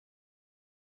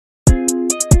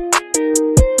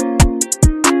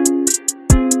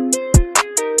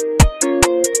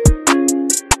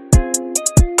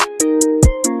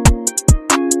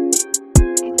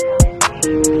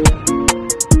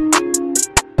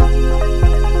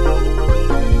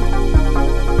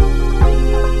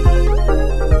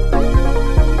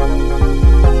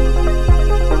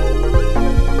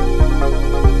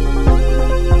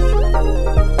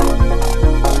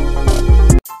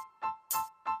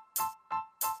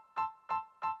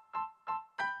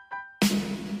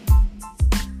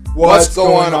What's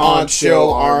going on,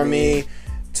 Chill Army?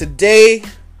 Today,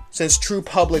 since True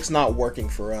Public's not working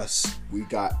for us, we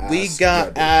got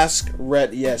Ask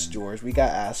Reddit. Yes, George, we got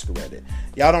Ask Reddit.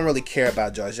 Y'all don't really care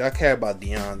about George. Y'all care about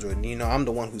DeAndre. You know, I'm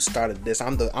the one who started this.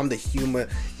 I'm the humor.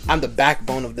 I'm the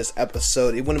backbone of this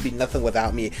episode. It wouldn't be nothing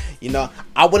without me. You know,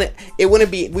 we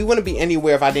wouldn't be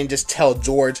anywhere if I didn't just tell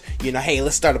George, you know, hey,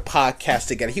 let's start a podcast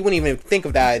together. He wouldn't even think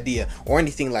of that idea or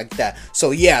anything like that.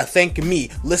 So yeah, thank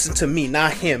me. Listen to me,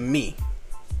 not him, me.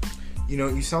 You know,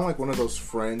 you sound like one of those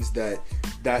friends that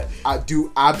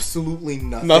do absolutely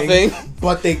nothing,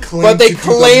 but they claim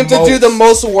to do the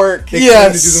most work.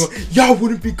 Yes. Y'all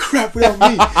wouldn't be crap without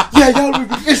me. Yeah, y'all wouldn't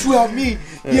be ish without me.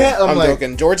 Yeah, I'm like,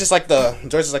 joking. George is like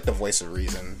the voice of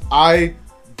reason. I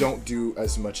don't do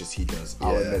as much as he does.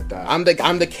 I'll admit that. I'm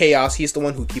the chaos. He's the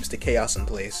one who keeps the chaos in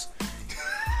place.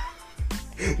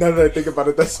 Now that I think about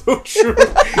it, that's so true.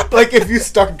 Like, if you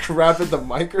start grabbing the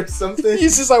mic or something,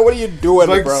 he's just like, "What are you doing,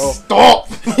 like, bro? Stop!"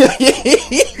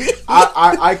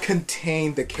 I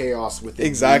contain the chaos within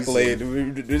exactly.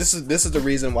 reason. This is the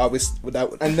reason why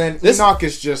and then Enoch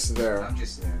is just there. I'm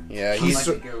just there. Yeah,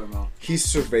 he's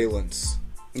surveillance.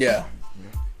 Yeah.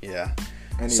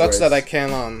 Anyways. Sucks that I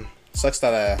can't. Sucks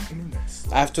that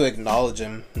I have to acknowledge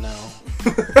him now.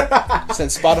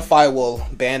 Since Spotify will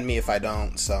ban me if I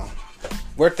don't. So.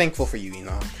 We're thankful for you,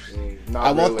 Enoch.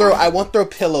 I won't throw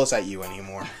pillows at you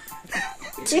anymore.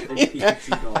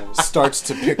 Starts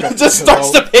to pick up. Just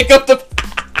starts to pick up the.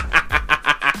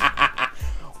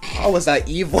 Oh, was that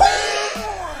evil?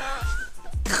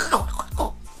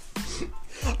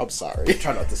 I'm sorry.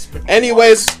 Try not to spit.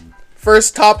 Anyways,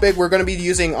 first topic, we're gonna be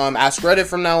using Ask Reddit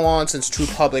from now on, since True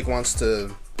Public wants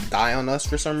to die on us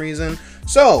for some reason.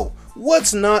 So.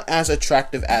 What's not as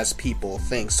attractive as people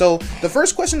think? So, the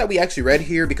first question that we actually read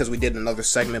here, because we did another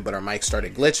segment, but our mic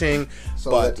started glitching.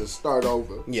 So, let's just start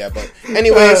over. Yeah, but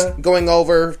anyways, going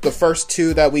over the first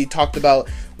two that we talked about.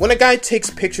 When a guy takes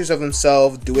pictures of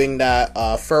himself doing that,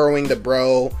 furrowing the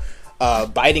brow,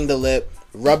 biting the lip,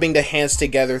 rubbing the hands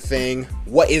together thing,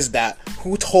 what is that?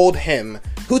 Who told him?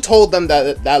 Who told them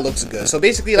that looks good? So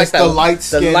basically, like, it's the light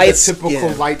skin, the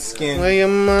typical light skin. Where your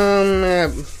mom at?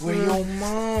 Where your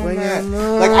mom at?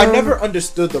 Like, I never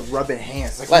understood the rubbing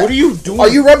hands. Like, what are you doing? Are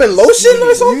you rubbing lotion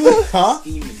or something? Huh?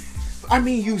 I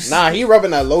mean, you. Nah, he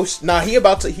rubbing that lotion. Nah, he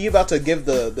about to give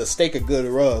the steak a good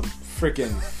rub.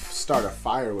 Freaking start a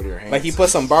fire with your hands. Like, he put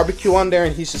some barbecue on there,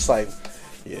 and he's just like,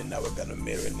 yeah, now we're gonna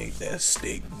marinate that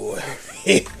steak, boy.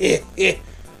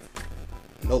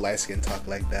 No light skin talk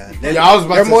like that.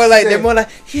 They're more like,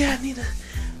 yeah, I need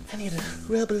to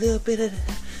rub a little bit of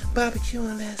barbecue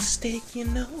on that steak. You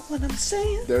know what I'm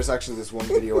saying? There's actually this one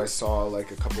video I saw like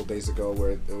a couple days ago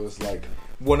where it was like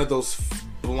one of those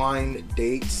blind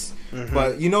dates. Mm-hmm.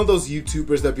 But you know those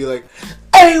YouTubers that be like,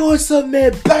 hey, what's up,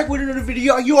 man? Back with another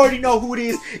video. You already know who it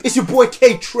is. It's your boy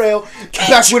K-Trail.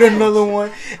 Back with another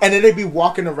one. And then they be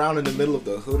walking around in the middle of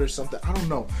the hood or something. I don't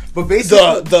know. But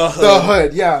basically, the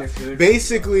hood, yeah.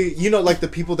 Basically, you know, like the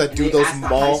people that do those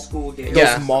mall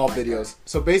videos.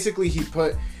 So basically, he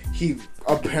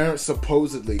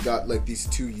supposedly got like these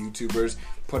two YouTubers,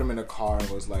 put them in a car and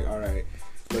was like, all right,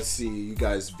 let's see you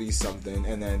guys be something.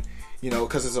 And then, you know,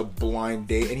 because it's a blind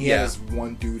date, and he had this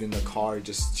one dude in the car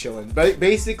just chilling. But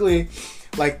basically,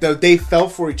 like, they fell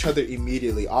for each other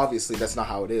immediately. Obviously, that's not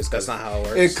how it is. That's not how it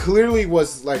works. It clearly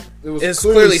was, like, it's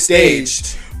clearly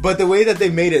staged. But the way that they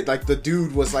made it, like, the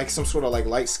dude was, like, some sort of, like,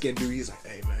 light-skinned dude. He's like,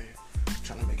 hey, man, I'm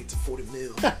trying to make it to 40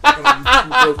 mil.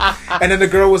 And then the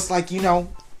girl was like, you know,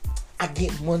 I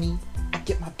get money. I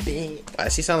get my bag. Why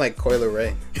does she sound like Coyle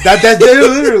Ray? That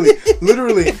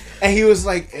literally. And he was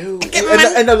like, ew.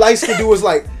 And the light skinned dude was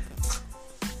like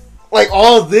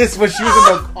all this when she was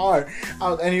in the car.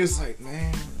 And he was like,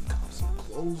 man, got some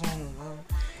clothes on,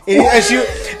 man.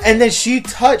 And then she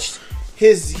touched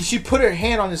she put her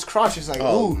hand on his crotch. She's like,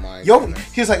 ooh,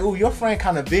 he was like, ooh, your friend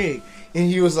kind of big. And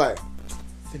he was like,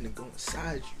 finna go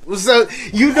inside you. So,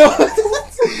 you know.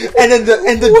 And then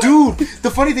the dude,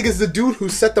 the funny thing is the dude who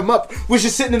set them up was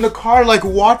just sitting in the car, like,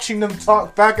 watching them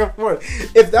talk back and forth.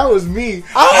 If that was me,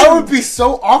 I would be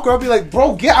so awkward. I'd be like,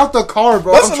 bro, get out the car,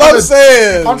 bro. That's what I'm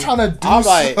saying. I'm trying to do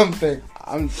something.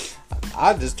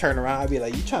 I'd just turn around. I'd be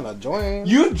like, you trying to join?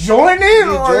 You joining?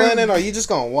 Or you just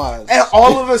gonna watch? And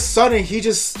all of a sudden, he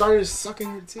just started sucking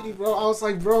her titty, bro. I was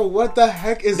like, bro, what the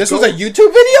heck is this? Was a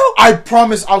YouTube video? I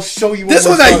promise I'll show you. This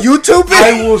was a YouTube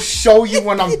video? I will show you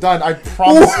when I'm done. I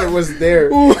promise it was there.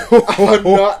 I'm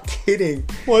not kidding.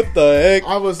 What the heck?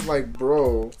 I was like,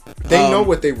 bro, they know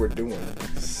what they were doing.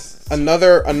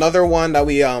 Another one that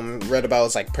we read about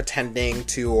is like pretending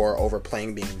to or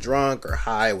overplaying being drunk or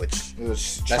high, which It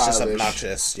was that's just childish.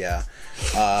 obnoxious. Yeah.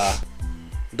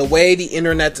 The way the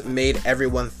internet made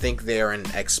everyone think they are an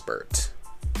expert.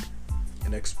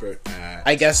 An expert at.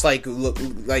 I guess like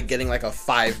getting like a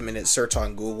 5-minute search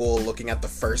on Google, looking at the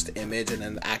first image, and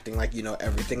then acting like you know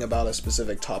everything about a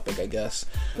specific topic. I guess.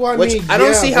 Well, I Which mean, I don't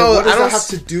yeah, see but how. What does I don't that have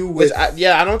to do with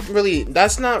I don't really.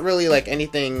 That's not really like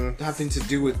anything having to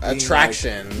do with being,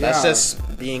 attraction. like, That's yeah.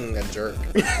 just being a jerk.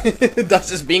 That's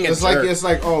just being a It's jerk.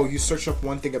 like oh, you search up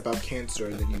one thing about cancer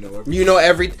and then you know everything. You know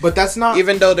every. But that's not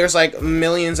Even though there's like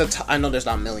millions of, I know there's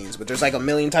not millions, but there's like a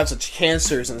million types of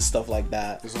cancers and stuff like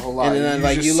that. There's a whole lot. And then You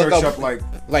like just you look search up up,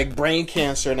 like brain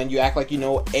cancer, and then you act like you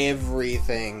know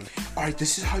everything, all right,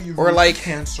 this is how you Or read like-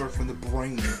 cancer from the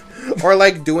brain. or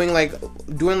like doing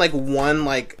one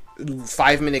like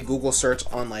 5-minute Google search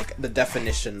on like the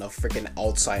definition of freaking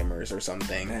Alzheimer's or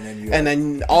something, And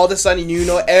then all of a sudden you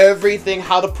know everything,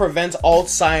 how to prevent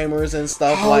Alzheimer's and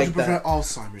stuff How like to that. prevent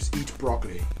Alzheimer's? Eat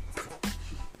broccoli.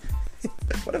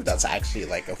 What if that's actually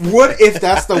like a? What if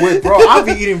that's the way, bro? I'll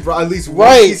be eating at least one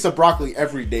Right. piece of broccoli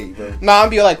every day, bro. Nah, I'm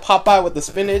be like Popeye with the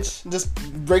spinach, just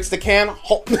breaks the can.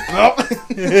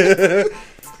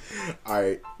 All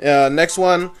right. Next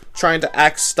one, trying to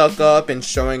act stuck up and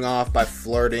showing off by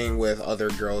flirting with other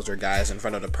girls or guys in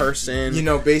front of the person. You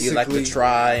know, you like to basically-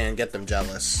 try and get them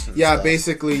jealous. and Yeah, stuff.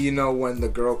 basically, you know, when the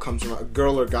girl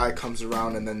or guy comes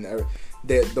around, and then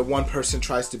the one person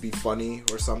tries to be funny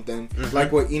or something. Mm-hmm.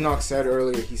 Like what Enoch said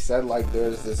earlier, he said like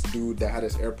there's this dude that had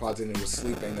his AirPods in and was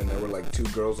sleeping, and there were like 2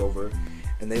 girls over,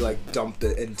 and they like dumped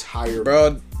the entire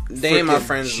Bro, they ain't my frickin'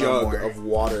 friends no jug more. of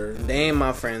water. They ain't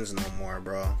my friends no more,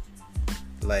 bro.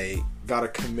 Like, Gotta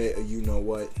commit a you know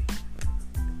what.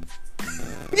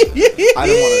 I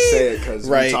didn't want to say it because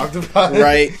Right. we talked about it.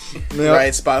 right, Yep.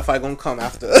 right. Spotify gonna come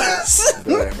after us.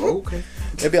 Be like, okay,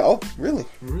 They'll be like, oh, really?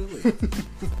 really?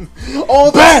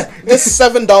 Oh, this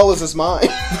 $7 is mine.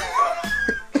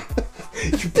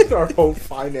 You put our whole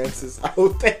finances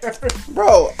out there,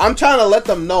 Bro, I'm trying to let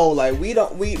them know, like, we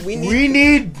need we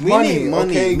need money.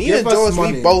 Okay, Me give and us George,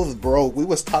 money. we both broke. We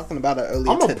was talking about it earlier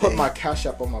I'm gonna today. put my Cash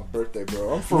App on my birthday,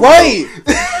 bro. I'm for Right.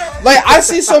 real. Like, I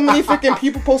see so many freaking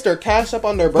people post their cash up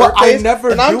on their But I birthdays. never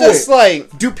and I'm do just it.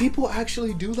 like, Do people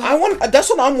actually do that? I want. That's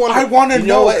what I'm wondering. I wanna You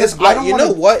know, what? It's 'cause I Black, don't you know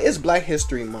wanna- what? It's Black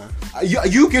History Month.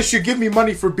 You should give me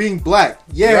money for being black.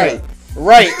 Yeah. Right.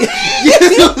 Right.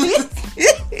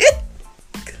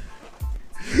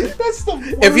 That's the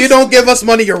worst. If you don't give us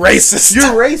money, you're racist. You're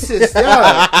racist.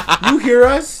 Yeah. You hear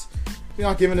us? You're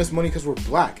not giving us money because we're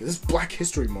black. This is Black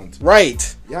History Month.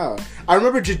 right. Yeah. I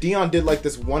remember Jadeon did like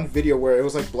this one video where it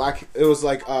was like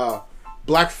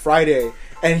Black Friday,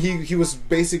 and he was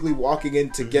basically walking in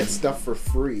to get stuff for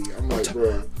free. I'm like,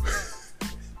 bro.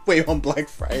 Wait, on Black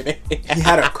Friday. He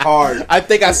had a card. I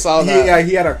think I saw that.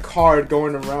 He had a card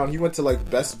going around. He went to like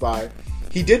Best Buy.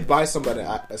 He did buy somebody a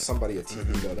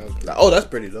TV though. That was pretty Oh, that's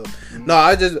pretty dope. No,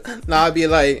 I'd be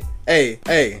like,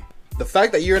 hey. The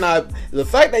fact that you're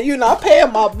not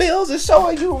paying my bills is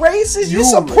showing you racist. You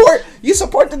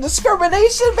support the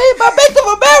discrimination made by Bank of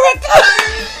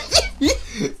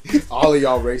America. all of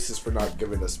y'all racist for not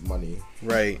giving us money.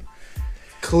 Right.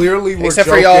 Clearly, we're Except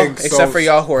joking. for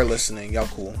y'all who are listening, y'all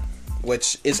cool.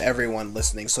 Which is everyone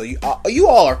listening. So you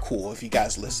all are cool if you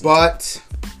guys listen. But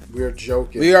we're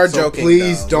joking. We are So joking.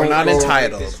 Please though. don't. We're not go-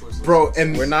 entitled, bro.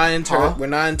 And We're not Huh? We're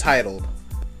not entitled.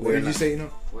 What did you say? You know.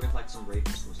 What if like some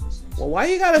rapist was listening? Well, why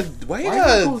you gotta Why you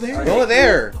gotta go there? go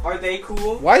there? Are they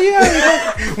cool? Why you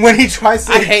gotta When he tries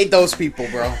to. I hate those people,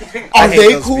 bro. Are I hate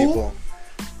they those cool? people.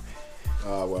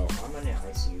 Well. I'm gonna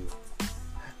ICU.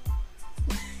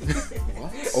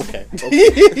 Okay.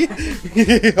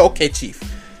 Okay, Chief.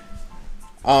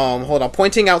 Hold on.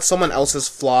 Pointing out someone else's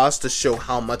flaws to show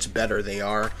how much better they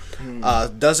are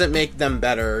doesn't make them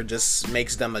better, just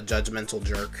makes them a judgmental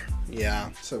jerk. Yeah.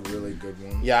 It's a really good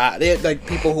one. Yeah, they like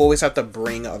people who always have to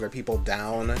bring other people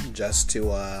down just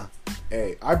to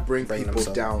Hey, I bring Bring people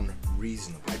themselves. down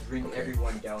reasonably. I bring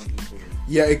everyone down equally.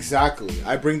 Yeah, exactly.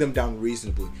 I bring them down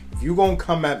reasonably. If you gonna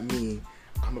come at me,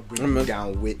 I'm gonna bring you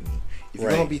down with me. If you're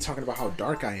Right. gonna be talking about how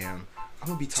dark I am, I'm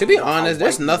gonna be talking to be about how honest,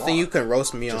 there's white nothing you you can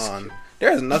roast me Just on. kidding.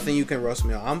 There's nothing you can roast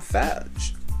me on. I'm fat.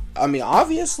 I mean,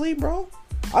 obviously, bro.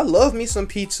 I love me some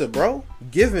pizza, bro.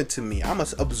 Give it to me. I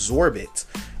must absorb it.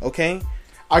 Okay?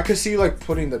 I could see you like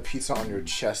putting the pizza on your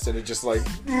chest and it just like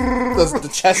The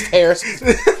chest hairs.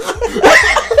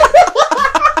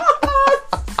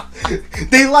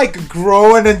 they like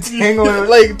grow and entangle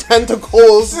Like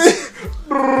tentacles.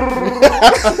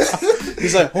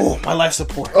 He's like, oh, my life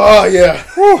support. Oh yeah.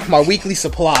 Whew, my weekly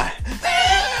supply.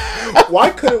 Why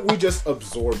couldn't we just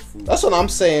absorb food? That's what I'm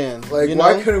saying. Like, you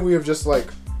why know? couldn't we have just like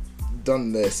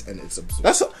done this and it's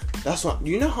absorbed? That's what.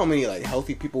 You know how many like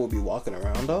healthy people will be walking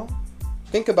around though?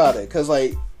 Think about it, because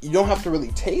like you don't have to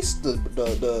really taste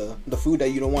the food that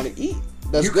you don't want to eat.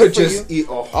 That's You good could for just you. eat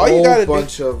a All you whole gotta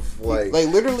bunch of like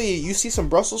literally, you see some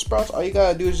Brussels sprouts. All you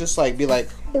gotta do is just like be like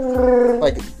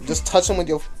just touch them with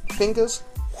your fingers.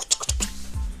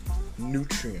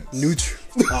 nutrients.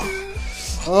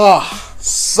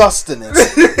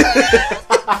 Sustenance.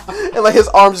 And like his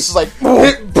arms just like boom.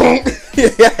 Like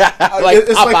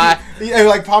It's Popeye.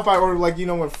 like Popeye, or like, you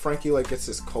know, when Frankie like gets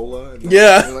his cola. And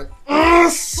Yeah. you're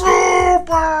like,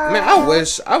 super. Man,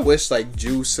 I wish like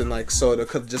juice and like soda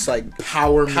could just like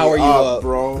power you you up. up,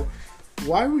 bro.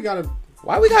 Why we gotta?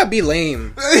 Why we gotta be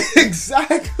lame?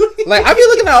 Exactly. Like, I be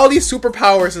looking at all these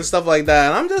superpowers and stuff like that,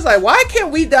 and I'm just like, why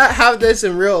can't we not have this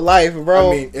in real life,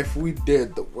 bro? I mean, if we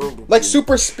did, the world would like be...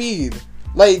 super speed,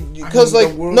 like because I mean,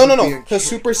 like the world no, would be because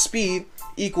super speed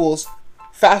equals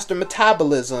faster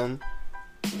metabolism.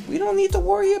 We don't need to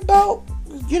worry about,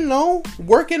 you know,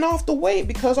 working off the weight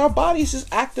because our body's just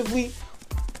actively,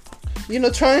 you know,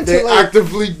 trying They to like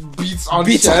actively beats on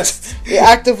chest. It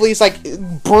actively is like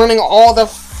burning all the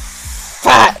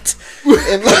fat.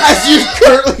 And As you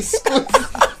currently squeeze.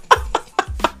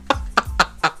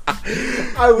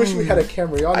 I wish we had a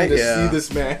camera. Y'all need to yeah. see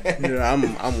this man. Yeah,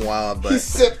 I'm wild, He but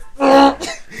said,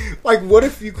 like, what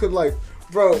if you could, like,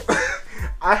 bro?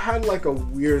 I had like a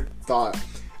weird thought.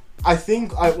 I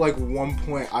think at like one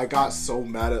point I got so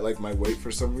mad at like my weight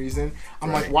for some reason.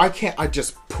 I'm like, why can't I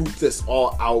just poop this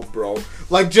all out, bro?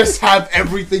 Like, just have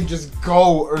everything just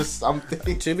go or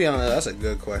something. to be honest, that's a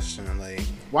good question. Like,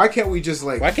 Why can't we just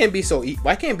like? why can't it be so?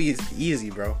 Why can't it be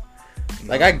easy, bro?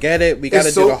 Like, I get it. We gotta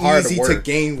It's do so the hard easy work. to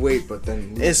gain weight, but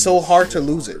then It's so hard to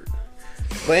lose it.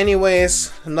 But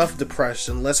anyways, enough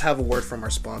depression. Let's have a word from our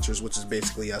sponsors, which is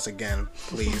basically us again.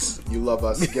 Please. You love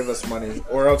us, give us money,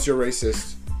 or else you're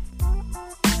racist.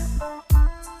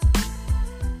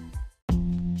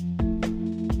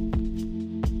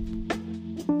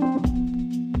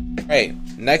 Right.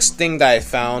 Next thing that I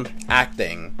found,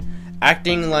 acting.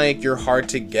 Acting like you're hard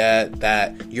to get,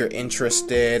 that you're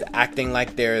interested, acting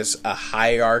like there's a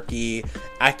hierarchy,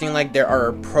 acting like there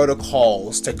are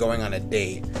protocols to going on a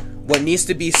date. What needs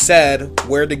to be said,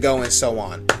 where to go, and so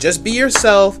on. Just be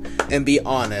yourself and be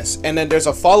honest. And then there's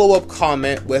a follow-up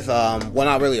comment with, well,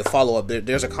 not really a follow-up.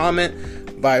 There's a comment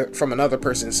from another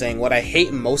person saying, what I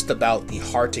hate most about the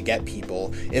hard to get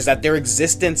people is that their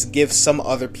existence gives some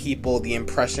other people the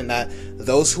impression that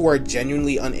those who are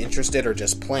genuinely uninterested are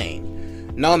just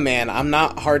playing. No, man, I'm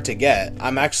not hard to get.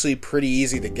 I'm actually pretty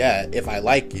easy to get if I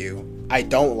like you. I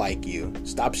don't like you.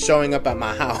 Stop showing up at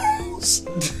my house.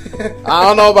 I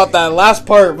don't know about that last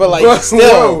part, but like,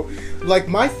 still. Bro, like,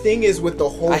 my thing is with the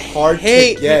whole I hard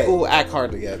hate to get. people who act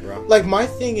hard to get, bro. Like, my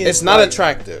thing is, It's not like,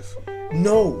 attractive.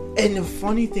 No, and the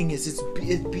funny thing is,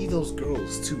 it be those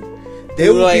girls too. They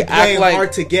Who, will like, be playing act like-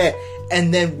 hard to get,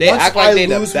 and then They once act like I they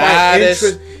the lose my baddest.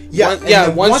 interest, yeah, and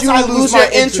then Once you I lose my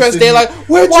your interest, in they're you, like,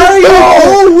 "Where'd why are you you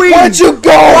go? going? Where'd you go?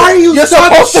 Why are you You're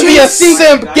stop supposed to be a chasing?"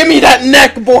 simp. Give me that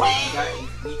neck, boy."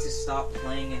 You need to stop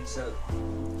playing into,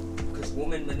 because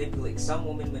some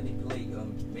women manipulate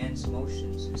men's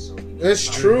emotions, and so you need It's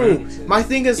to stop true. playing into- My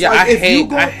thing is, Yeah, like, I if you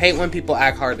go, hate when people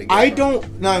act hard to get. I bro.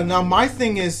 don't. Now, my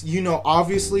thing is, you know,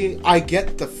 obviously, I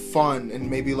get the fun and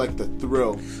maybe like the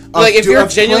thrill. Like, if you're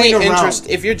genuinely playing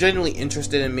around.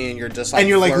 interested in me, and you're just like, and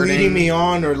you're like flirting, leading me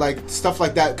on or like stuff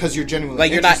like that because you're genuinely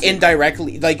like you're not interested.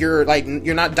 indirectly,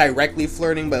 you're not directly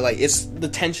flirting, but like the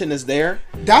tension is there.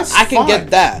 That's I can fine. get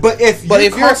that. But if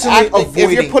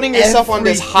you're putting yourself on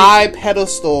this high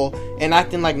pedestal and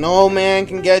acting like no man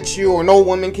can get you or no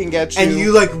woman can get you, and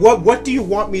you like, what do you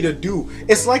want me to do?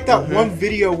 It's like that one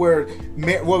video where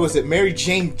what was it? Mary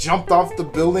Jane jumped off the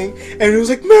building, and it was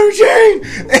like, Mary Jane,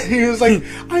 and he was like,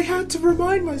 I had to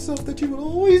remind myself that you will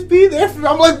always be there for me.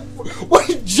 I'm like, what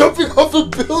are you jumping off a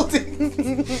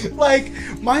building? Like,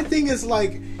 my thing is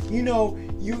like, you know,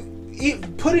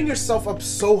 putting yourself up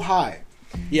so high.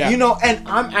 yeah, You know, and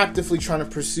I'm actively trying to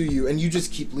pursue you, and you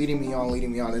just keep leading me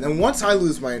on. And then once I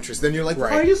lose my interest, then you're like,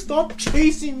 Right. why you stop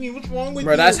chasing me? What's wrong with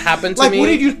Bro, you? that's happened to like, me. what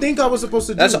did you think I was supposed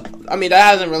to do? that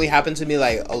hasn't really happened to me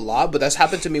like a lot, but that's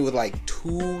happened to me with like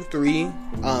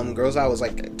 2-3 girls I was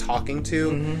like talking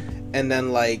to, and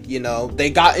then like, you know, they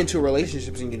got into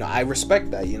relationships, and you know, I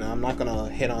respect that. You know, I'm not gonna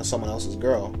hit on someone else's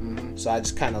girl, so I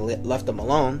just kind of left them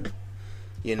alone.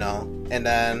 You know, and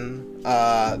then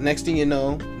next thing you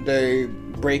know, they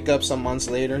break up some months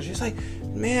later, and she's like,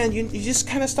 man, you just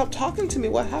kind of stopped talking to me.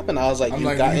 What happened? I was like, I'm you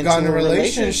like, got you into got in a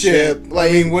relationship.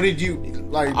 Like, I mean, what did you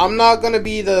like? I'm not gonna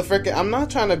be the freaking. I'm not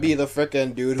trying to be the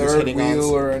freaking dude who's Third hitting on. wheel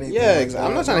or anything Yeah, like exactly.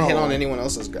 I'm not that. trying to hit No. on anyone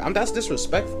else's girl. That's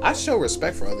disrespectful. I show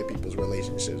respect for other people's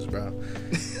relationships, bro.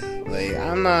 Like,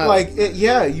 I'm not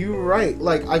Yeah, you're right.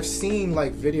 Like, I've seen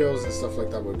like videos and stuff like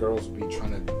that where girls be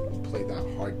trying to play that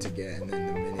hard to get, and then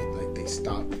the minute like they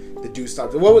stop, the dude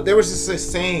stops. Well, there was just this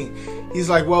saying. He's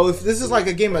like, well, if this is like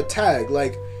a game of tag,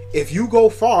 like if you go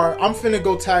far, I'm finna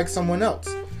go tag someone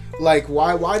else. Like,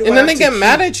 why do? And then they get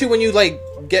mad at you when you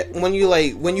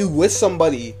when you with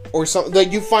somebody or something.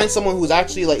 Like, you find someone who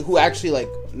actually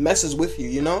messes with you.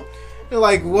 You know. They're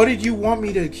like, what did you want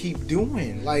me to keep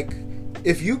doing? Like,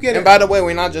 if you get And by the way,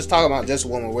 we're not just talking about just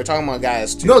women. We're talking about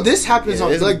guys too. no, this happens Yeah,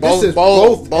 on this is like both- this is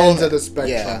both- both ends of the spectrum.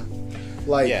 Yeah.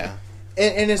 Like, Yeah.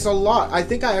 and it's a lot. I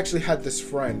think I actually had this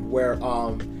friend where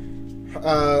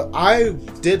I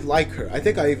did like her. I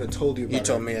think I even told you about You her.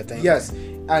 told me, I think. Yes.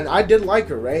 And I did like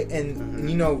her, right? And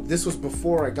you know, this was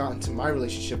before I got into my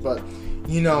relationship, but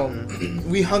you know,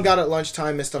 we hung out at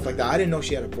lunchtime and stuff like that. I didn't know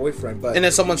she had a boyfriend, but And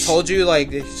then someone told you,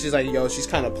 like, she's like, yo, she's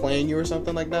kind of playing you or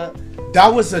something like that. that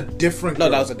was a different girl.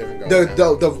 No, that was a different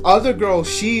girl. The other girl,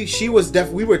 she was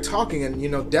we were talking, and you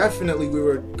know, definitely we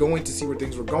were going to see where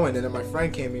things were going, and then my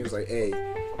friend came and he was like, hey,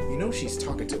 you know, she's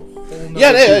talking to a whole nother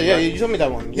Yeah, dude, right? you told me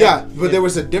that one. Yeah, but there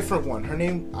was a different one. Her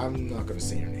name, I'm not gonna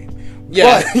say her name.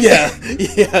 Yeah, But-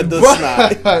 yeah,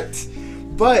 that's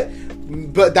not. But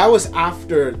that was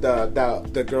after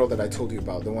the girl that I told you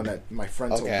about, the one that my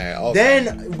friend told me. Okay.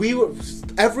 Then we would,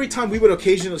 every time we would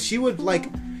occasionally, she would like,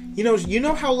 you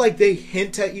know how like they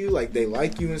hint at you, like they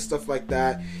like you and stuff like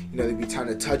that. You know, they'd be trying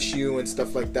to touch you and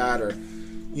stuff like that, or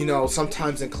you know,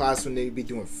 sometimes in class when they'd be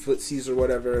doing footsies or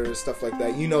whatever, stuff like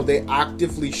that. You know, they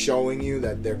actively showing you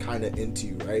that they're kind of into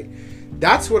you, right?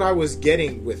 That's what I was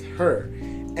getting with her.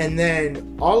 And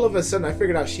then all of a sudden, I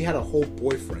figured out she had a whole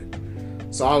boyfriend.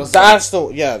 So I was That was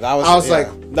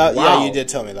wow. yeah, you did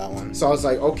tell me that one. So I was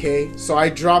like, okay. So I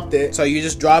dropped it. So you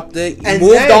just dropped it, you And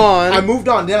moved then on. I moved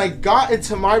on. Then I got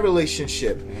into my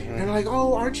relationship. And they're like,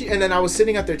 oh, aren't you? And then I was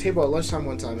sitting at their table at lunchtime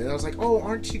one time. And I was like, oh,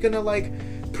 aren't you going to like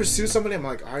pursue somebody? I'm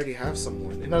like, I already have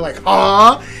someone. And they're like,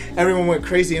 huh? Everyone went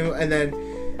crazy. And then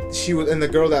and the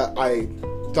girl that I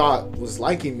thought was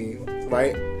liking me,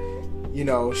 right? You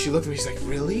know, she looked at me, she's like,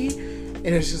 really? And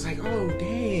it's just like, oh,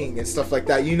 dang, and stuff like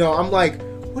that. You know, I'm like,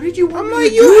 what did you want me to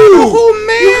do? you had a whole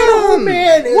man. You had a whole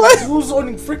man. And What? who's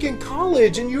on freaking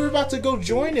college, and you were about to go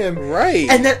join him. Right.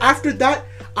 And then after that,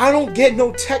 I don't get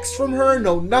no text from her,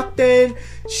 no nothing.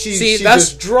 She that's-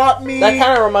 just dropped me. That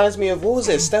kind of reminds me of, what was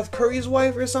it, Steph Curry's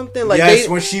wife or something? Like, Yes,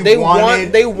 when she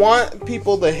wanted they want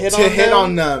people to hit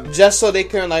on them just so they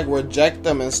can like reject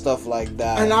them and stuff like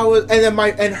that. And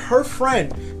then her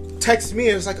friend texted me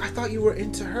and was like, I thought you were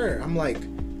into her. I'm like,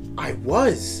 I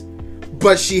was.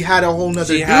 But she had a whole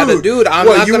nother dude. had a dude. I'm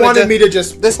What, not you gonna wanted just- me to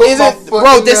just This put my isn't, foot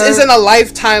bro. in This there? isn't a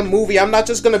Lifetime movie. I'm not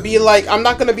just gonna be like, I'm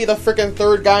not gonna be the freaking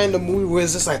third guy in the movie where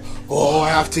it's just like, Oh, I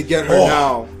have to get her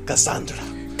now. Cassandra.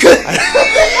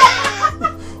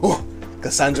 Oh,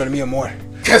 Cassandra, mi amor.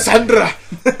 Cassandra,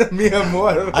 mi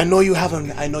amor. I know you have a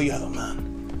man,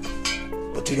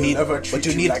 but you need, Never treat but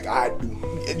you you need, like I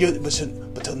do.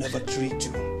 but he'll never treat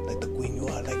you like the queen you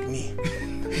are, like me.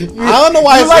 I don't know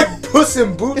why You it's like Puss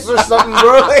in Boots or something,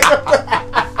 bro.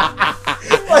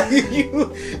 Like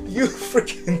you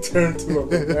freaking turned to a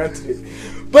romantic.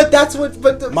 But that's what.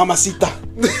 But the, Mamacita.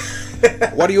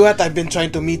 What are you at? I've been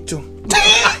trying to meet you.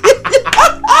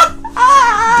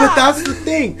 But that's the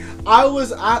thing.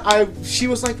 She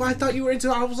was like, well, I thought you were into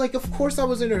her. I was like, of course I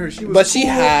was into her. She was But she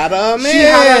cool. had a man. She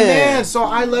had a man. So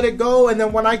I let it go. And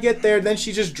then when I get there, then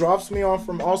she just drops me off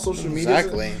from all social media.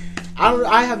 Exactly.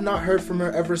 I have not heard from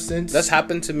her ever since. That's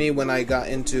happened to me when I got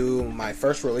into my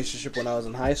first relationship when I was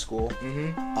in high school.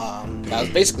 That was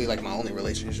basically like my only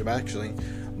relationship actually.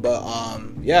 But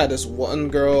yeah, this one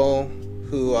girl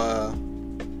who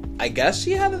I guess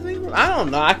she had a thing with, I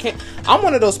don't know. I'm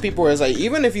one of those people where it's like,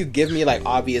 even if you give me like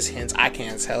obvious hints, I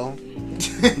can't tell.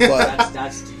 But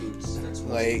That's dudes. That's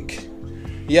what like,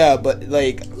 yeah, but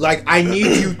like I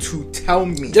need you to tell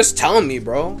me. just tell me,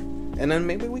 bro, and then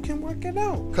maybe we can work it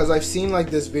out. Because I've seen like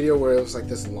this video where it was like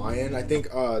this lion. I think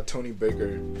Tony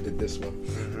Baker did this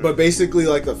one. But basically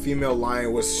like the female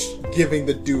lion was giving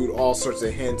the dude all sorts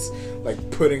of hints, like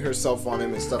putting herself on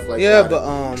him and stuff like Yeah, that. but,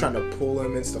 and trying to pull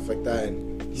him and stuff like that.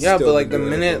 And Yeah, still but like the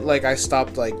doing it. minute like I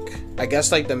stopped, like I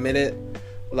guess like the minute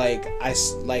like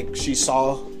she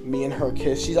saw me and her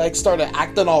kiss, she like started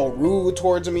acting all rude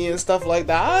towards me and stuff like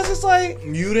that. I was just like,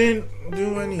 You didn't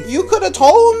do anything. you could have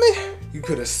told me. You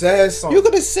could have said something. You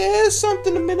could have said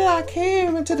something the minute I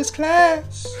came into this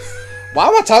class. Why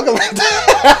am I talking like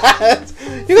that?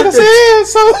 You could have said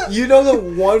something. You know the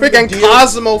one freaking Madea,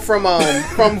 Cosmo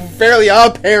from Fairly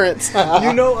Odd Parents.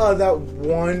 you know that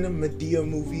one Madea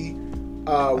movie.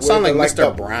 I sound like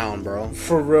Mr. Brown, bro.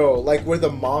 For real, like where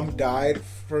the mom died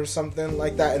for something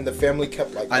like that, and the family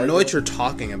kept like. I know what you're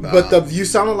talking about. But you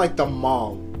sounded like the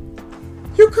mom.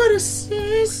 You could have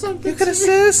said something. You could have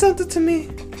said something to me.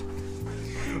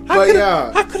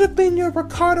 I could have been your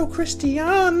Ricardo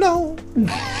Cristiano.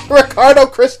 Ricardo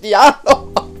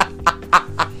Cristiano.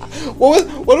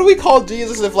 What do we call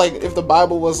Jesus if the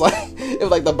Bible was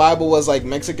like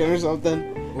Mexican or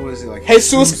something? What was he like?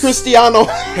 Jesus Cristiano.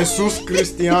 Jesus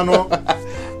Cristiano.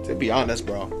 To be honest,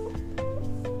 bro.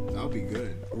 That'll be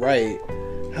good. Right.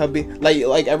 He'll be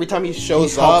like every time he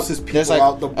shows he up, his there's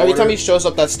out the every time he shows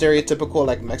up, that stereotypical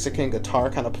like Mexican guitar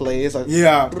kind of plays. Like,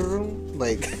 yeah.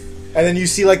 Like. And then you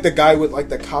see like the guy with like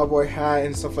the cowboy hat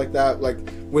and stuff like that, like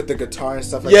with the guitar and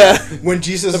stuff like that. When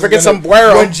Jesus, the freaking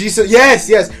sombrero. When Jesus,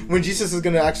 yes, when Jesus is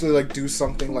gonna actually like do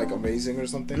something like amazing or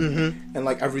something, and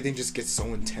like everything just gets so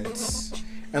intense,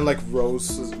 and like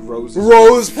rose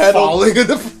petal falling in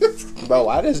the. Bro,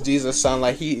 why does Jesus sound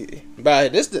like he? Bro,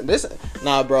 this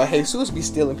nah, bro. Jesus be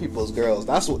stealing people's girls.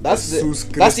 That's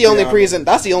the only reason.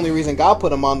 That's the only reason God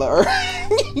put him on the earth.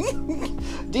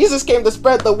 Jesus came to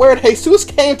spread the word. Jesus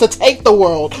came to take the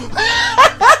world.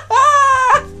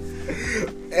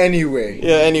 Anyway.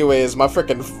 Yeah. Anyways, my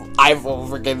freaking iPhone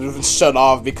freaking shut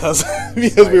off because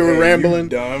we were rambling.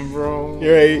 You done, bro.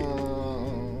 You're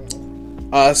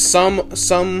right.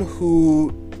 Someone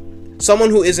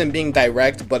who isn't being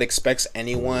direct but expects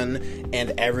anyone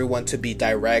and everyone to be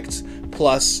direct,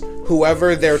 plus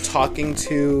whoever they're talking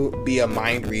to be a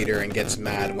mind reader and gets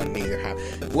mad when neither have.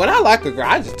 When I like a girl,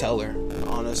 I just tell her,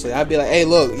 honestly. I'd be like, hey,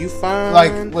 look, you fine.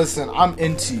 Like, listen, I'm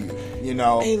into you, you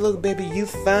know. Hey, look, baby, you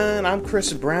fine. I'm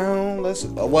Chris Brown.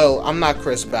 Well, I'm not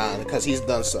Chris Brown because he's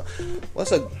done so.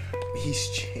 He's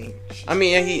changed. I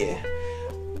mean,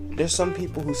 there's some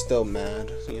people who still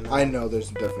mad, you know. I know there's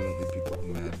definitely people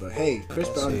who mad, but hey, Chris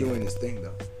Brown doing his thing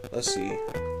though. Let's see.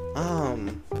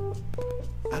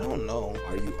 I don't know.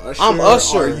 Are you Usher? I'm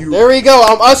Usher. There we go.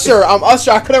 I'm Usher.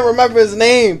 I couldn't remember his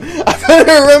name. I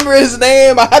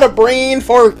had a brain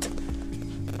fart.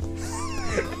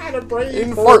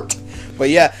 But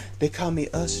yeah, they call me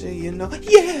Usher, you know.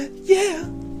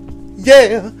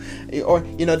 Yeah. Or,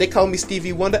 you know, they call me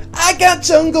Stevie Wonder. I got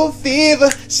jungle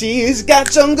fever. She's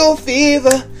got jungle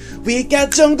fever. We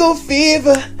got jungle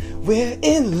fever. We're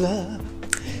in love.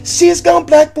 She's gone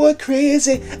black boy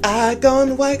crazy. I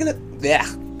gone white. Yeah.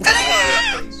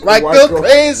 Right, girl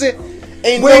crazy.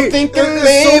 Ain't no thinking,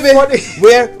 baby. So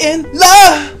we're in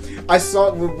love. I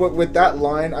saw with that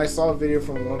line. I saw a video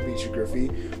from One Beach Griffey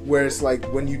where it's like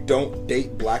when you don't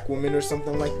date black women or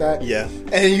something like that. Yeah.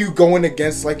 And you going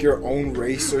against like your own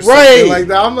race or something like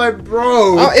that. I'm like,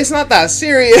 bro, it's not that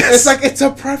serious. It's like it's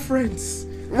a preference.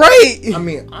 Right. I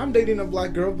mean, I'm dating a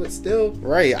black girl, but still.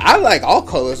 Right. I like all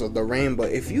colors of the rainbow.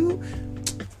 If you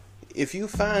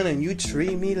find and you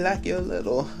treat me like your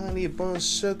little honey bun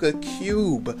sugar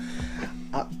cube,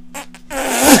 I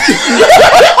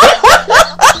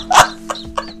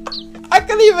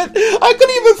couldn't even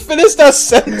finish that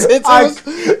sentence. It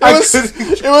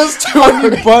was too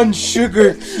honey bun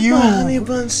sugar cube. Honey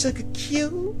bun sugar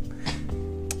cube.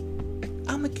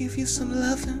 I'ma give you some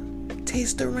loving.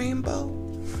 Taste the rainbow.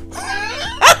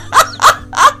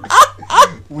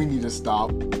 We need to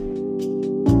stop.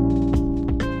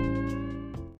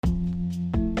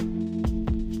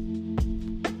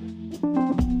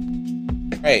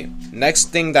 Hey,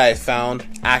 next thing that I found,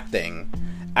 acting.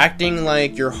 Acting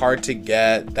like you're hard to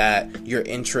get, that you're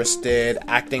interested,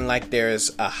 acting like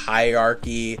there's a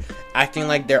hierarchy, acting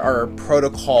like there are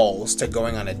protocols to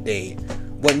going on a date.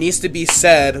 What needs to be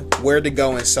said, where to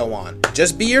go, and so on.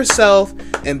 Just be yourself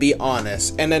and be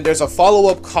honest. And then there's a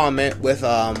follow-up comment with,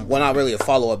 well, not really a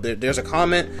follow-up. There's a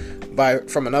comment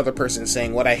from another person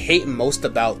saying, what I hate most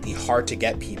about the hard to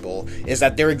get people is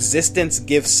that their existence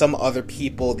gives some other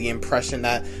people the impression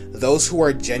that those who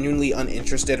are genuinely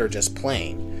uninterested are just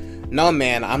playing. No,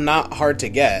 man, I'm not hard to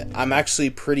get. I'm actually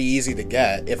pretty easy to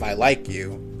get if I like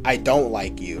you. I don't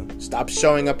like you. Stop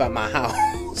showing up at my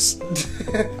house.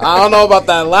 I don't know about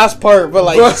that last part, but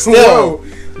like, still. Bro,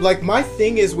 like, my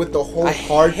thing is with the whole I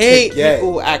hard hate to get.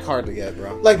 people who act hard to get,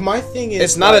 bro. Like, my thing is,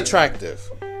 it's not attractive.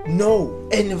 No,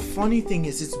 and the funny thing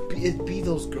is, it be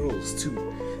those girls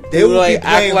too. They will like, be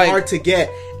playing hard to get,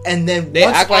 and then They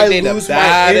once act like I they the lose my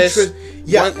baddest. interest,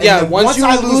 Once you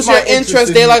I lose my your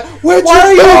interest, they're in like, you, "Where'd why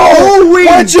are you go? going?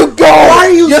 Where'd you go? Why are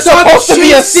you You're stop supposed to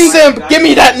be a chasing?" simp. Give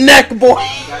me that neck, boy."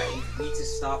 You need to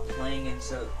stop playing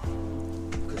into,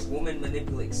 because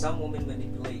some women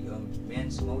manipulate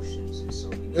men's emotions, and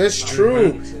so you need to It's stop true.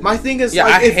 playing into it. My thing is, Yeah,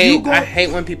 like, I if you hate. go, I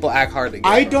hate when people act hard to get.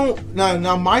 I don't.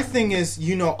 Now, my thing is,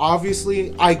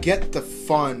 obviously, I get the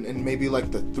fun and maybe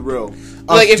like the thrill.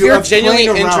 Like if you're of genuinely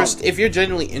playing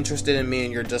around. interested in me,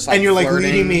 and you're just like, and you're like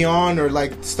flirting, leading me on or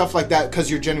like stuff like that because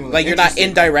you're genuinely like you're not interested.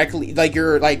 indirectly, like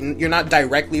you're not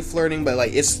directly flirting, but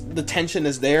like it's the tension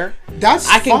is there. That's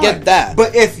I can fine. get that.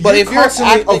 But if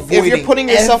you're putting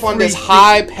yourself on this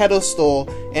high pedestal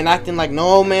and acting like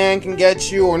no man can get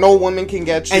you or no woman can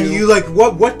get you, and you like,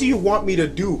 what do you want me to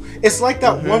do? It's like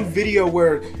that one video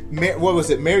where what was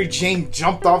it? Mary Jane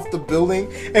jumped off the building,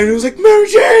 and it was like, Mary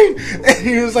Jane, and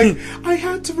he was like, I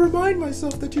had to remind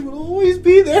myself that you will always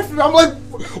be there for me. I'm like,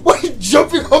 what? Are you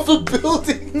jumping off a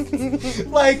building?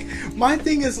 Like, my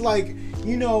thing is like,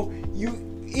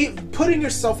 putting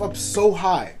yourself up so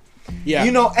high. yeah,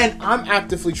 And I'm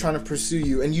actively trying to pursue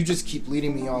you, and you just keep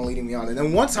leading me on, and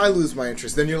then once I lose my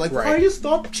interest, then you're like, Right. why you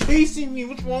stop chasing me?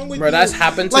 What's wrong with Bro, you? that's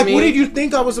happened to like, me. what did you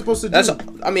think I was supposed to do?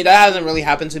 that hasn't really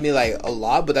happened to me like a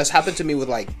lot, but that's happened to me with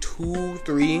like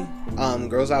 2-3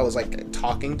 girls I was like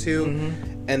talking to,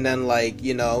 and then like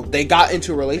they got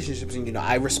into relationships, and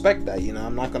I respect that.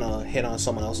 I'm not gonna hit on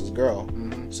someone else's girl,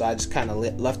 so I just kind of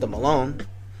left them alone,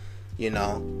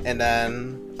 and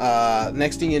then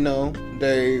next thing you know,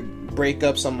 they break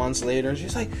up some months later, and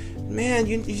she's like, man,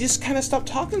 you just kind of stopped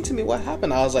talking to me. What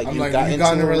happened? I was like, you got into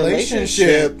a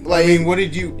relationship. Like, I mean, what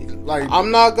did you like?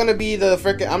 I'm not gonna be the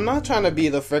frickin'. I'm not trying to be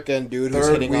the frickin' dude who's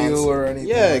Third hitting wheel on. or anything.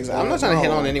 Yeah, like exactly. that. I'm not trying to hit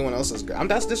No. on anyone else's girl.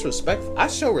 That's disrespectful. I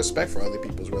show respect for other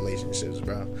people's relationships,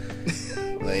 bro.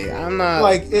 Like I'm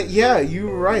not Yeah,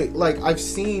 you're right. Like, I've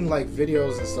seen like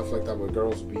videos and stuff like that where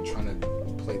girls be trying to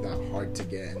play that hard to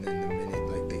get, and then the minute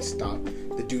like they stop,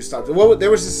 the dude stops. Well,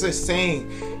 there was just this saying.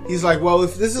 He's like, well,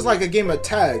 if this is like a game of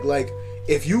tag, like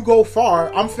if you go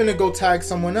far, I'm finna go tag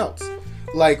someone else.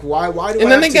 Like, why do I?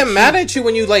 And then they have get to mad at you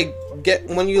when you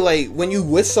when you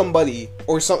with somebody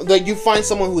or something, like you find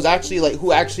someone who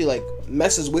actually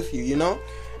messes with you,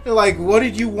 Like, what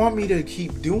did you want me to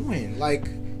keep doing? Like,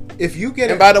 if you get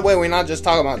And by the way, we're not just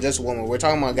talking about just women. We're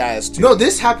talking about guys too. no,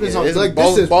 this happens on this like is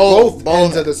this is both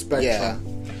ends of the spectrum. Yeah.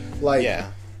 Like,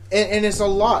 Yeah. and it's a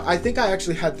lot. I think I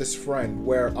actually had this friend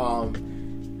where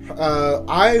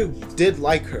I did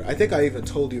like her. I think I even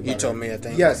told you about You her. told me, I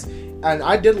think. Yes. And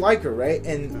I did like her, right?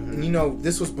 And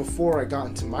this was before I got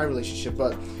into my relationship,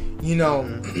 but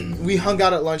we hung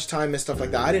out at lunchtime and stuff like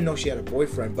that. I didn't know she had a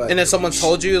boyfriend, but And then someone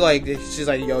told you, like, she's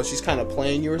like, yo, she's kind of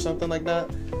playing you or something like that?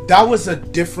 that was a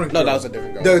different girl. No, that was a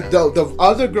different girl. The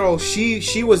other girl,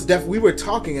 she was we were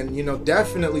talking, and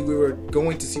definitely we were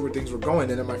going to see where things were going,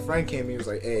 and then my friend came and he was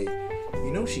like, hey,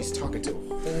 she's talking to a whole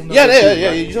nother Yeah, dude, yeah,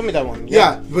 right? you told me that one.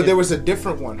 Yeah, but there was a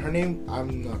different one. Her name,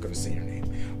 I'm not going to say her name.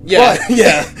 Yeah, But-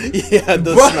 yeah,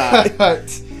 the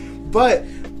snot.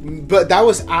 But that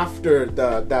was after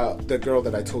the girl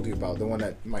that I told you about, the one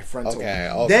that my friend told me.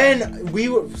 Okay. Then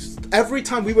every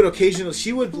time we would occasionally,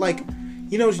 she would like,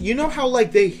 you know how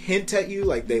like they hint at you,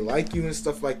 like they like you and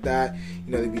stuff like that.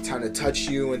 They'd be trying to touch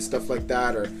you and stuff like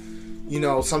that, or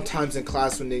sometimes in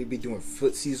class when they'd be doing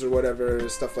footsies or whatever,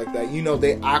 stuff like that.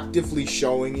 They actively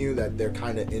showing you that they're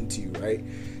kind of into you, right?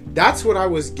 That's what I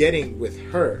was getting with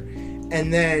her.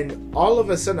 And then all of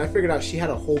a sudden, I figured out she had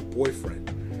a whole boyfriend.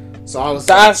 So I was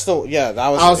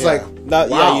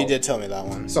Wow. You did tell me that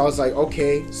one. So I was like,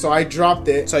 okay. So I dropped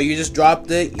it. So you just dropped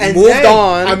it. And Moved then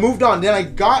on. I moved on. Then I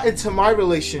got into my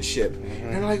relationship.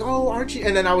 And I'm like, oh, aren't you?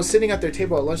 And then I was sitting at their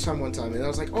table at lunchtime one time. And I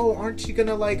was like, oh, aren't you going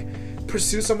to like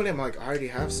pursue somebody? I'm like, I already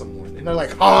have someone. And they're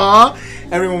like, huh?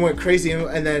 Everyone went crazy.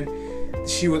 And then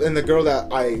and the girl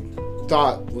that I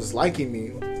thought was liking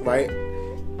me, right?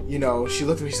 She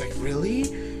looked at me, she's like, really?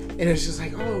 And it's just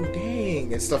like, oh,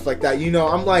 dang, and stuff like that.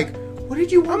 I'm like, what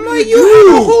did you want me to do? You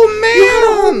had a whole man. You had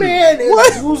a whole man.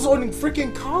 What? Who's on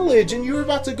freaking college, and you were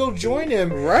about to go join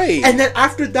him. Right. And then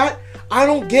after that, I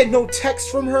don't get no text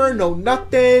from her, no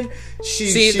nothing.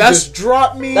 She just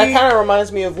dropped me. That kind of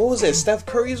reminds me of, what was it, Steph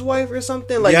Curry's wife or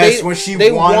something? Like Yes, when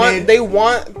they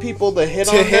want people to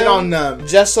hit on them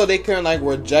just so they can like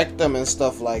reject them and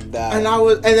stuff like that. And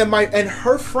then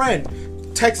her friend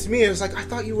texted me and was like, I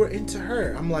thought you were into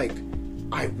her. I'm like,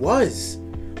 I was.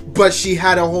 But she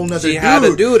had a whole nother dude. Had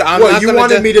a dude. You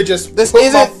wanted me to just this put my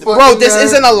isn't foot bro. in This there?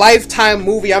 isn't a Lifetime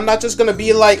movie. I'm not just gonna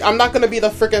be like. I'm not gonna be the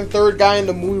freaking third guy in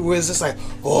the movie where it's just like,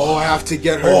 oh, I have to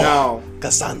get her now.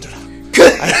 Cassandra.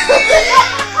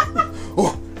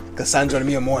 Cassandra,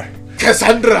 mi amor.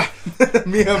 Cassandra,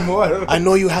 mi amor. I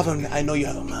know you have a man,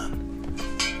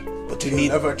 but you need,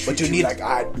 Never treat but you you need, like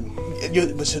I do.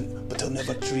 but he'll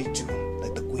never treat you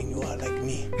like the queen you are, like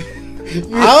me.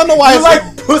 I don't know why You it's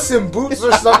like Puss in Boots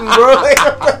or something, bro.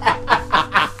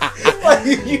 Like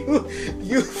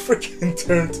you freaking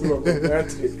turned to a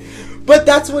romantic. But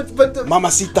that's what. But the,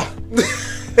 Mamacita.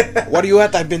 Where are you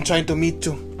at? I've been trying to meet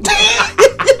you.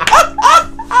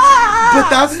 But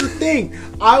that's the thing.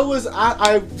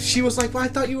 She was like, well, I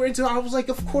thought you were into her. I was like,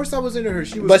 of course I was into her.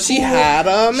 She was But she cool. had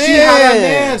a man. She had a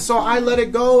man, so I let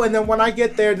it go. And then when I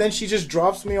get there, then she just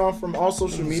drops me off from all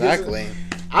social media. Exactly.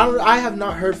 I have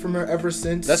not heard from her ever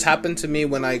since. That's happened to me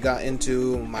when I got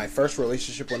into my first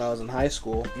relationship when I was in high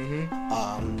school.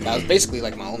 That was basically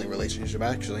like my only relationship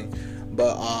actually.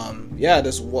 But yeah,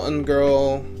 this one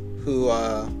girl who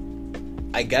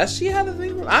I guess she had a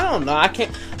thing. I don't know.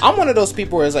 I'm one of those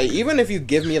people where it's like, even if you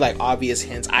give me like obvious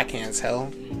hints, I can't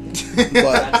tell.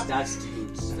 But That's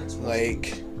dudes. That's what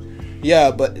like,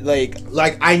 yeah, but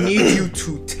like I need you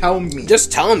to tell me. just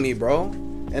tell me, bro,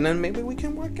 and then maybe we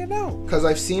can work it out. Because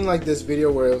I've seen like this video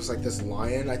where it was like this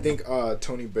lion. I think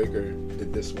Tony Baker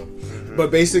did this one. But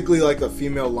basically like a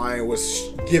female lion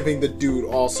was giving the dude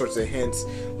all sorts of hints,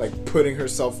 like putting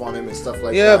herself on him and stuff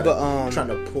like Yeah, that. but trying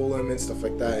to pull him and stuff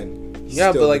like that. And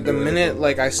yeah, still but like the doing it. minute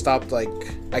like I stopped, like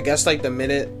I guess like the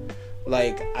minute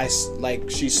like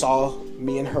she saw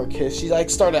me and her kiss, she like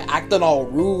started acting all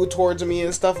rude towards me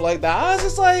and stuff like that. I was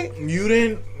just like, You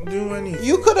didn't do anything.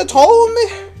 you could have told me.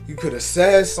 You could have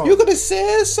said something. You could have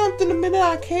said something the minute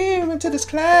I came into this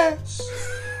class.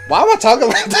 Why am I talking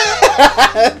like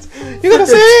that? You could have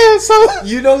said something.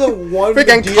 You know the one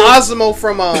Freaking Medea- Cosmo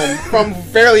from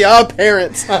Fairly Odd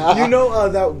Parents. You know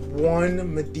that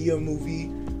one Medea movie?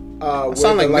 I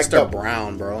sound like Mr. the-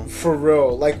 Brown, bro. For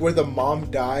real, like where the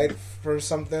mom died for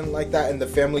something like that, and the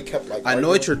family kept like. I know arguing.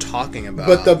 what you're talking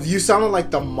about. But you sounded like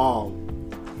the mom.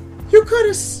 You could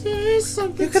have said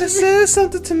something. You could have said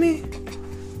something to me.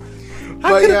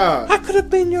 But yeah. I could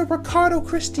have been your Ricardo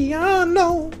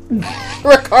Cristiano.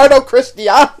 Ricardo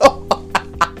Cristiano.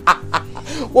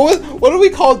 What do we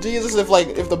call Jesus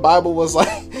if the Bible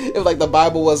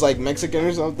was like Mexican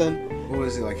or something? What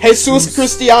was he like? Jesus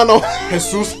Cristiano.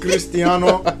 Jesus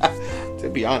Cristiano. To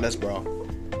be honest, bro.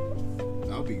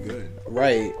 That'll be good.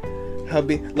 Right. He'll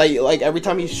be like every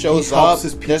time he shows He helps up,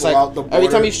 his people there's like out the every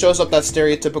time border. he shows up, that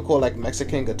stereotypical like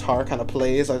Mexican guitar kind of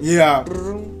plays. Like, Yeah.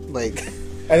 like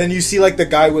And then you see like the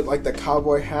guy with like the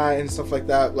cowboy hat and stuff like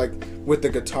that, like with the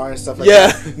guitar and stuff like Yeah.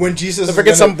 that. When Jesus The is freaking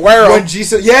gonna- sombrero. When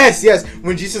Jesus, yes,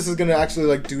 when Jesus is gonna actually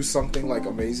like do something like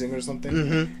amazing or something,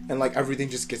 and like everything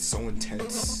just gets so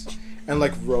intense, and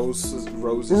like rose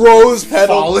petal.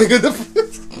 falling in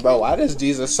the. Bro, why does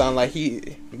Jesus sound like he?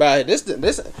 Bro,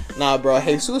 nah, bro.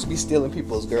 Jesus be stealing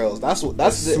people's girls. That's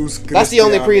Jesus the only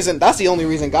Cristiano. reason. That's the only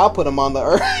reason God put him on the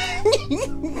earth.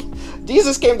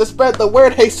 Jesus came to spread the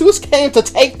word. Jesus came to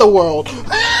take the world.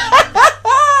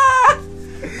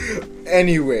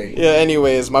 Anyway, Yeah.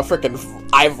 Anyways, my freaking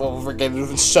iPhone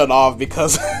freaking shut off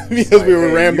because we were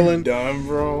Hey, rambling. You done,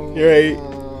 bro. You're right.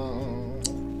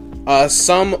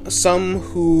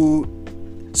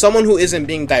 Someone who isn't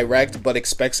being direct but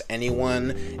expects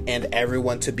anyone and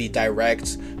everyone to be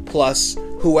direct, plus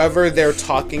whoever they're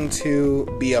talking to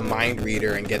be a mind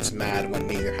reader and gets mad when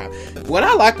neither have. When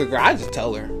I like a girl, I just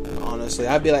tell her, honestly.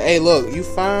 I'd be like, hey, look, you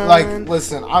fine. Like,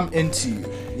 listen, I'm into you.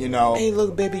 You know. Hey,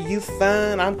 look, baby, you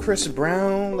fine. I'm Chris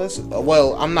Brown.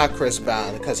 Well, I'm not Chris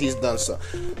Brown because he's done so.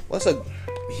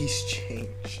 He's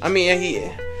changed. I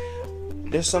mean,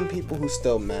 there's some people who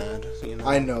still mad, you know.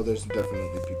 I know there's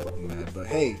definitely people who mad, but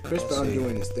hey, Chris Let's Brown see.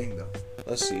 doing his thing though.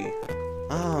 Let's see.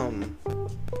 I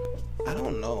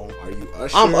don't know. Are you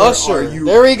Usher? I'm Usher. Are you?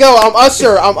 There we go. I'm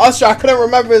Usher. I couldn't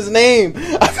remember his name.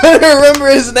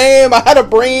 I had a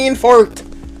brain fart.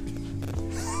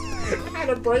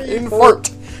 brain fart.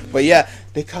 But yeah,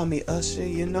 they call me Usher,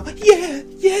 you know.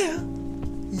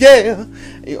 Yeah.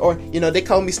 Or, you know, they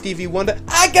call me Stevie Wonder.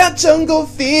 I got jungle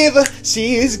fever.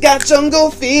 She's got jungle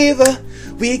fever.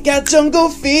 We got jungle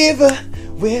fever.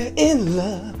 We're in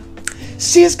love.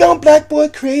 She's gone black boy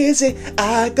crazy.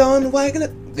 I gone white.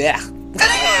 Yeah.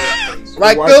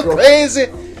 Right, White go girl. crazy.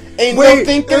 Ain't no Wait,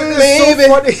 thinking, it's baby. so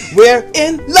funny. We're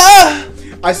in love.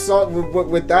 I saw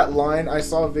with that line. I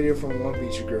saw a video from One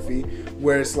Beach Griffey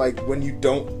where it's like when you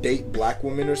don't date black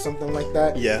women or something like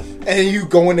that. Yeah. And you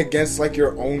going against like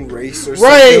your own race or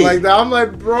Right. something like that. I'm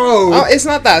like, bro. It's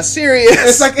not that serious.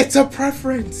 It's like it's a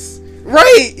preference.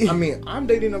 right. I mean, I'm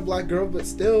dating a black girl, but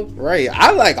still. Right.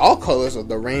 I like all colors of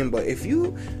the rainbow. If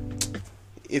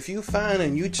you fine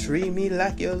and you treat me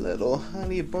like your little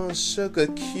honey bun sugar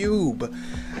cube,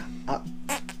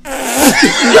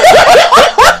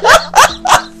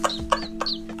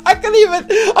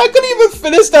 I couldn't even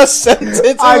finish that sentence.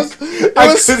 It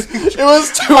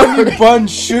was too Honey bun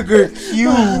sugar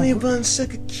cube. Honey bun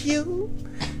sugar cube.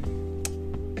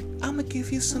 I'ma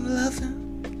give you some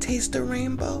loving. Taste the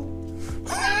rainbow.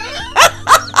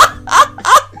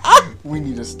 We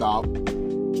need to stop.